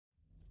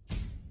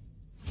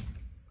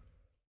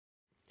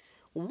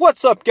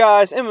What's up,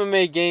 guys?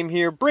 MMA Game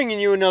here, bringing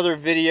you another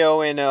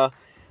video, and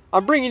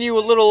I'm bringing you a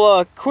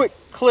little quick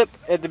clip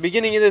at the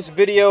beginning of this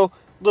video.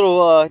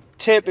 Little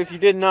tip: if you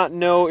did not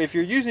know, if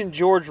you're using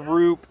George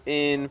Roop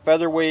in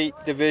featherweight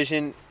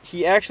division,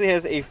 he actually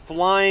has a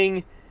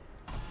flying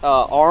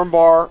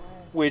armbar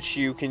which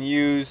you can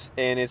use,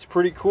 and it's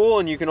pretty cool.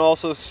 And you can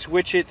also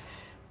switch it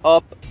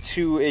up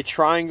to a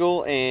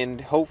triangle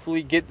and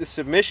hopefully get the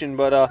submission.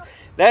 But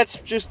that's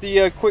just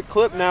the quick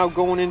clip. Now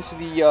going into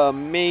the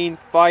main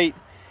fight,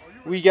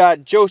 we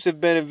got Joseph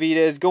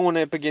Benavidez going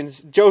up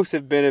against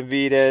Joseph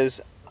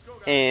Benavidez,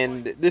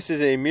 and this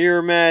is a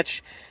mirror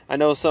match. I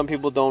know some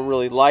people don't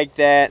really like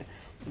that,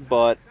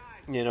 but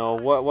you know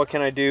what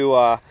can I do?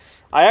 I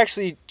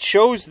actually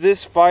chose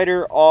this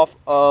fighter off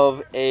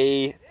of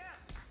a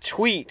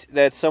tweet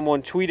that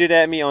someone tweeted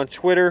at me on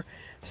Twitter.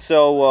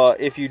 So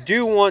if you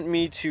do want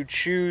me to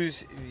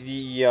choose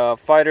the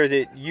fighter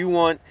that you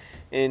want,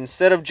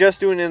 instead of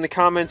just doing it in the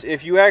comments,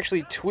 if you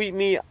actually tweet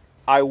me,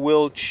 I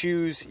will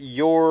choose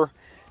your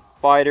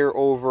fighter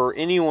over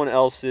anyone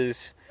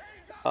else's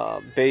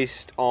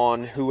based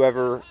on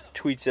whoever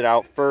tweets it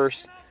out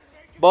first.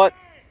 But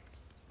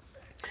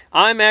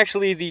I'm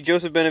actually the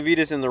Joseph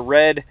Benavidez in the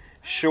red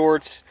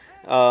shorts,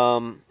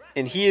 and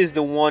he is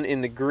the one in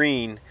the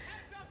green.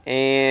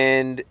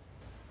 And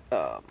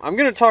I'm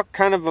going to talk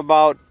kind of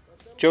about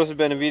Joseph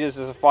Benavidez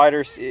as a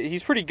fighter.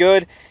 He's pretty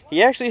good.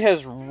 He actually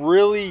has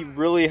really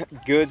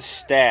good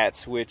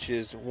stats, which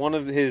is one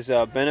of his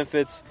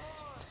benefits.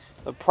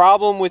 The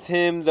problem with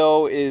him,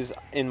 though, is,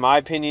 in my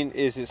opinion,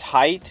 is his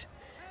height.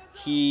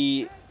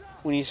 When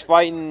he's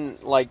fighting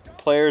like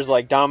players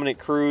like Dominic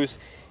Cruz,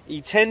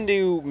 you tend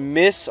to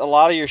miss a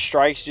lot of your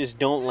strikes, just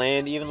don't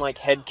land. Even like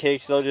head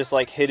kicks, they'll just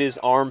like hit his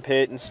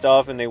armpit and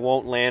stuff, and they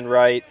won't land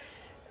right.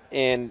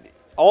 And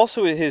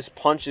also his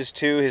punches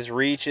too, his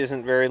reach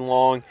isn't very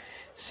long,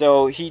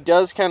 so he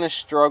does kind of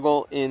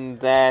struggle in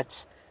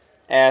that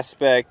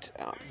aspect.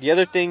 The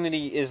other thing that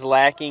he is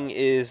lacking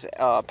is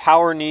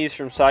power knees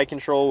from side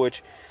control,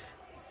 which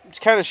it's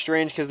kind of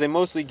strange because they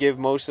mostly give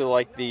most of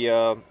like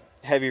the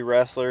heavy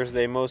wrestlers,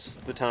 they most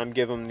of the time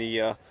give them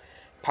the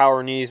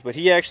power knees, but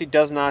he actually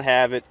does not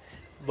have it.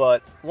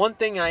 But one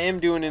thing I am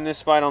doing in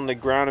this fight on the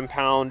ground and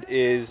pound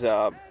is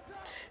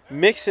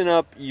mixing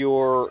up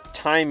your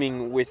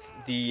timing with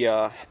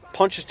the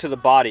punches to the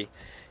body.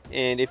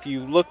 And if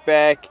you look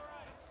back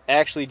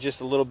actually just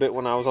a little bit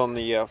when I was on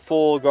the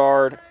full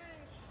guard,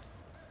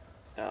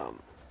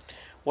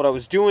 what I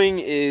was doing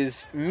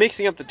is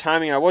mixing up the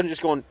timing. I wasn't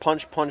just going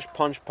punch, punch,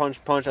 punch,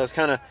 punch, punch. I was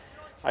kind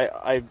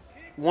of,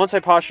 once I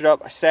postured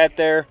up, I sat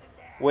there,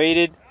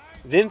 waited,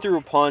 then threw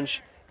a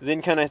punch,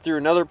 then kind of threw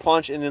another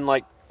punch, and then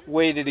like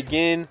waited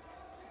again,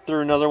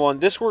 through another one.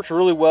 This works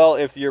really well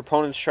if your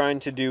opponent's trying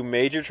to do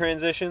major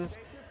transitions.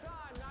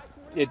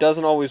 It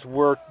doesn't always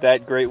work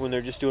that great when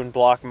they're just doing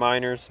block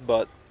minors,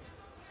 but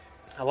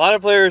a lot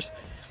of players,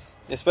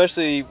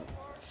 especially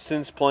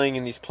since playing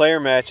in these player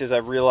matches,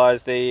 I've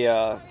realized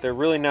they're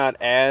really not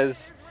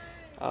as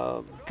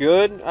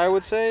good, I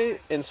would say,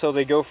 and so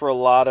they go for a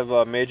lot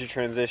of major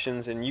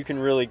transitions, and you can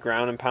really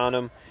ground and pound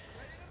them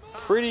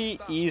pretty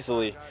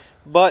easily.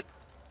 But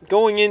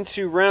going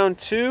into round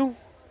two,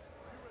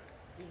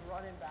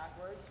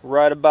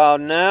 right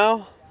about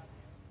now,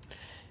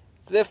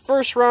 the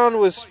first round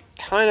was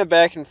kind of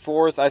back and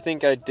forth. I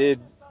think I did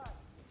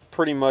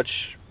pretty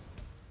much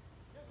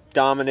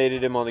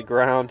dominated him on the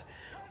ground,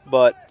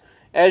 but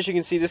as you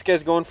can see, this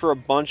guy's going for a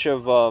bunch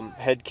of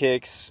head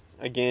kicks.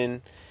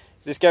 Again,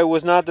 this guy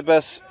was not the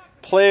best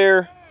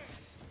player,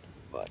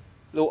 but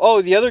the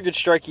other good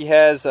strike he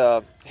has,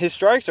 his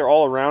strikes are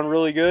all around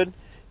really good,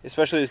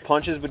 especially his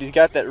punches, but he's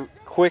got that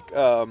quick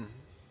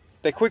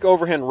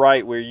overhand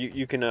right where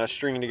you can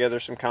string together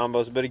some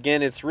combos. But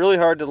again, it's really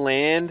hard to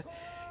land,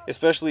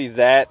 especially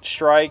that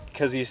strike,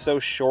 because he's so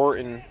short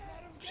and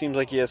seems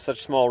like he has such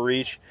small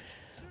reach.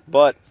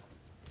 But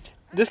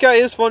this guy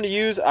is fun to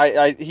use.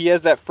 He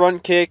has that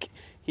front kick.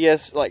 He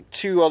has like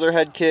two other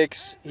head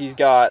kicks. He's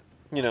got,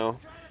 you know,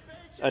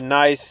 a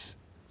nice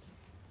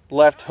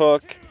left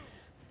hook.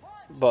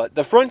 But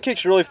the front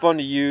kick's really fun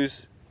to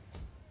use,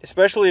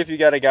 especially if you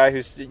got a guy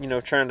who's, you know,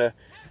 trying to,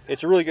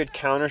 it's a really good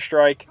counter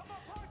strike.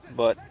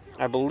 But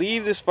I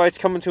believe this fight's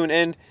coming to an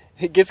end.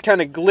 It gets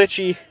kind of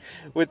glitchy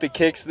with the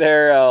kicks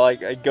there.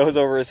 Like it goes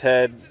over his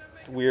head.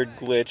 Weird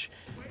glitch.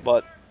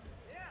 But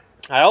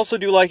I also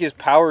do like his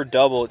power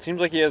double. It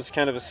seems like he has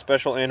kind of a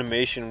special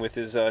animation with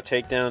his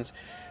takedowns.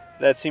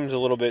 That seems a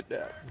little bit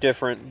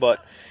different,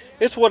 but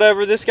it's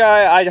whatever. This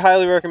guy, I'd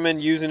highly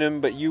recommend using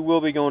him, but you will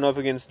be going up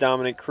against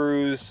Dominic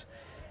Cruz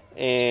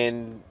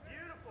and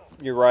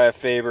Uriah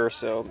Faber,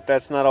 so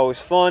that's not always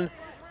fun.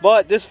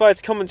 But this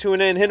fight's coming to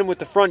an end. Hit him with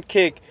the front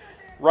kick,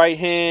 right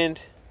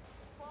hand,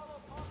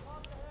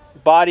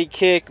 body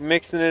kick,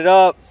 mixing it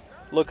up,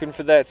 looking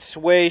for that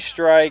sway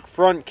strike,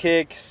 front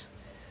kicks,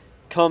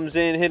 comes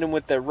in, hit him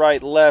with the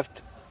right,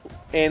 left,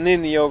 and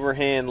then the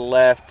overhand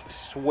left,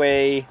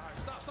 sway,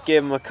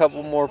 give him a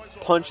couple more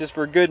punches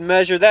for good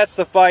measure. That's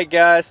the fight,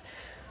 guys.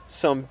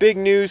 Some big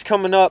news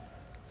coming up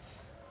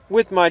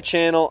with my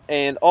channel.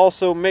 And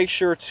also make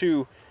sure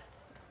to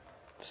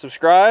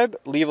subscribe,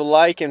 leave a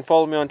like, and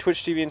follow me on Twitch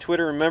TV and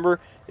Twitter. Remember,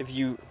 if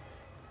you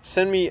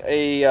send me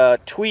a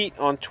tweet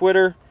on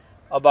Twitter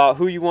about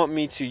who you want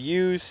me to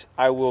use,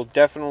 I will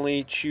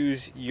definitely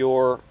choose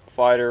your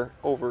fighter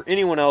over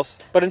anyone else.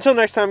 But until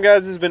next time,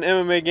 guys, this has been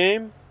MMA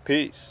Game.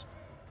 Peace.